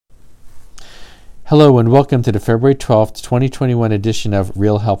Hello and welcome to the February 12th, 2021 edition of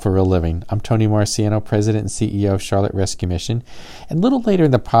Real Help for Real Living. I'm Tony Marciano, President and CEO of Charlotte Rescue Mission. And a little later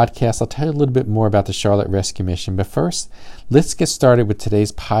in the podcast, I'll tell you a little bit more about the Charlotte Rescue Mission. But first, let's get started with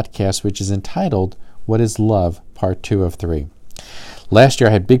today's podcast, which is entitled, What is Love? Part 2 of 3. Last year,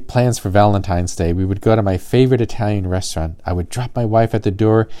 I had big plans for Valentine's Day. We would go to my favorite Italian restaurant. I would drop my wife at the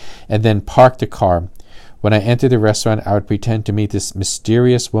door and then park the car. When I entered the restaurant, I would pretend to meet this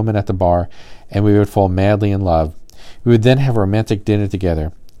mysterious woman at the bar, and we would fall madly in love. We would then have a romantic dinner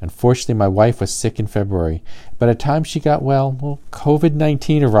together. Unfortunately, my wife was sick in February. By the time she got well,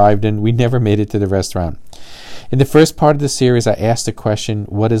 COVID-19 arrived, and we never made it to the restaurant. In the first part of the series, I asked the question,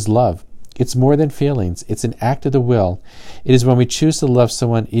 what is love? It's more than feelings. It's an act of the will. It is when we choose to love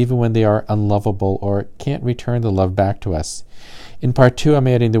someone even when they are unlovable or can't return the love back to us. In part 2, I'm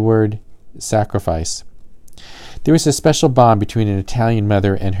adding the word sacrifice. There is a special bond between an Italian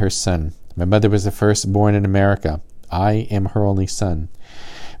mother and her son. My mother was the first born in America. I am her only son.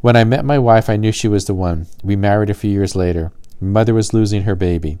 When I met my wife, I knew she was the one. We married a few years later. My mother was losing her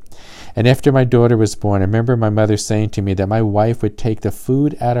baby. And after my daughter was born, I remember my mother saying to me that my wife would take the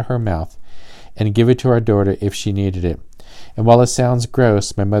food out of her mouth and give it to our daughter if she needed it. And while it sounds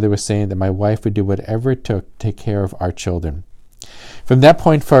gross, my mother was saying that my wife would do whatever it took to take care of our children. From that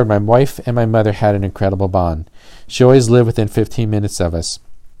point forward, my wife and my mother had an incredible bond. She always lived within 15 minutes of us.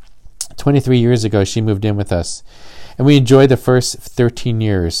 23 years ago, she moved in with us, and we enjoyed the first 13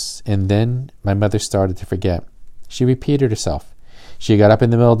 years, and then my mother started to forget. She repeated herself. She got up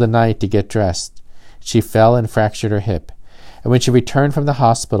in the middle of the night to get dressed. She fell and fractured her hip, and when she returned from the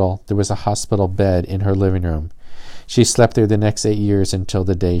hospital, there was a hospital bed in her living room. She slept there the next 8 years until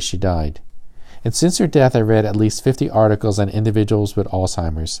the day she died. And since her death, I read at least 50 articles on individuals with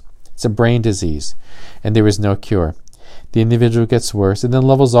Alzheimer's. It's a brain disease, and there is no cure. The individual gets worse and then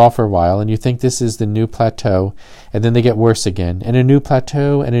levels off for a while, and you think this is the new plateau, and then they get worse again, and a new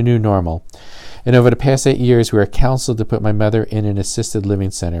plateau and a new normal. And over the past 8 years, we were counseled to put my mother in an assisted living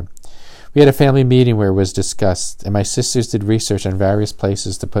center. We had a family meeting where it was discussed, and my sisters did research on various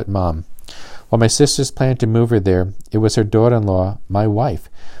places to put Mom. While my sisters planned to move her there, it was her daughter-in-law, my wife,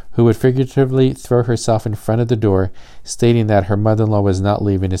 who would figuratively throw herself in front of the door, stating that her mother-in-law was not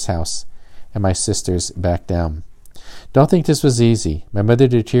leaving his house, and my sisters backed down. Don't think this was easy. My mother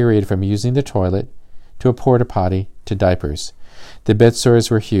deteriorated from using the toilet, to a porta potty, to diapers. The bed sores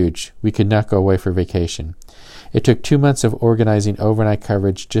were huge. We could not go away for vacation. It took 2 months of organizing overnight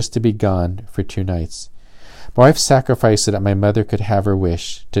coverage just to be gone for 2 nights. My wife sacrificed so that my mother could have her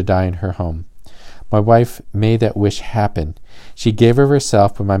wish, to die in her home. My wife made that wish happen. She gave of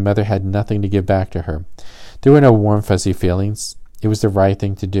herself, but my mother had nothing to give back to her. There were no warm, fuzzy feelings. It was the right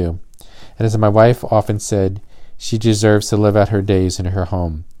thing to do. And as my wife often said, she deserves to live out her days in her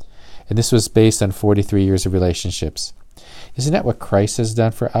home. And this was based on 43 years of relationships. Isn't that what Christ has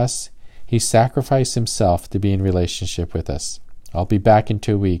done for us? He sacrificed himself to be in relationship with us. I'll be back in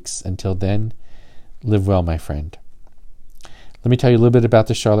 2 weeks. Until then, live well, my friend. Let me tell you a little bit about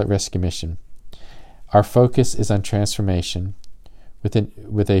the Charlotte Rescue Mission. Our focus is on transformation.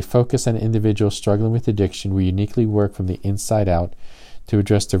 With a focus on individuals struggling with addiction, we uniquely work from the inside out to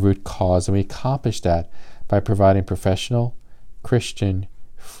address the root cause, and we accomplish that by providing professional, Christian,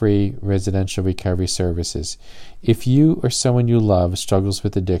 free residential recovery services. If you or someone you love struggles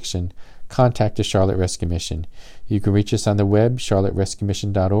with addiction, contact the Charlotte Rescue Mission. You can reach us on the web,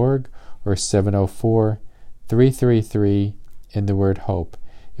 charlotterescuemission.org, or 704-333 in the word HOPE.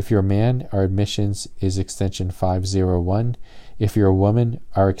 If you're a man, our admissions is extension 501. If you're a woman,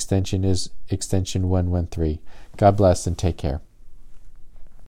 our extension is extension 113. God bless and take care.